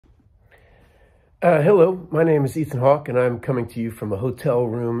Hello, my name is Ethan Hawke, and I'm coming to you from a hotel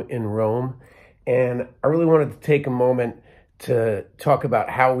room in Rome. And I really wanted to take a moment to talk about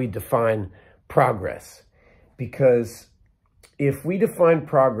how we define progress. Because if we define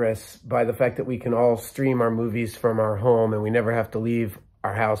progress by the fact that we can all stream our movies from our home and we never have to leave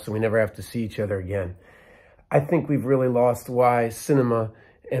our house and we never have to see each other again, I think we've really lost why cinema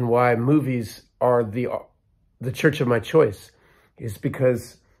and why movies are the church of my choice. Is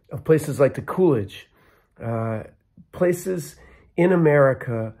because of places like the Coolidge, places in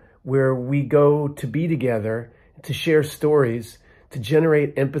America where we go to be together, to share stories, to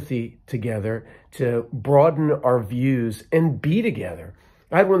generate empathy together, to broaden our views and be together.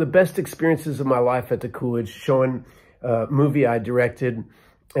 I had one of the best experiences of my life at the Coolidge, showing a movie I directed,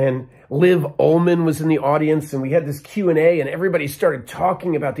 and Liv Ullmann was in the audience, and we had this Q&A, and everybody started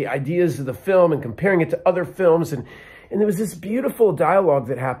talking about the ideas of the film and comparing it to other films, and there was this beautiful dialogue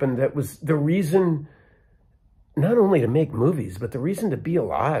that happened that was the reason not only to make movies, but the reason to be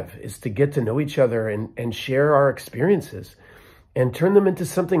alive is to get to know each other and share our experiences and turn them into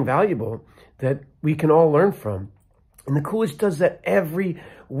something valuable that we can all learn from. And the Coolidge does that every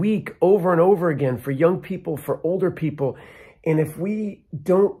week over and over again for young people, for older people. And if we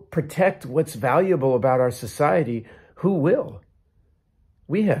don't protect what's valuable about our society, who will?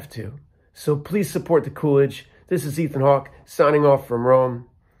 We have to. So please support the Coolidge. This is Ethan Hawke signing off from Rome.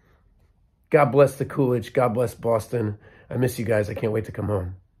 God bless the Coolidge. God bless Boston. I miss you guys. I can't wait to come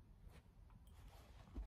home.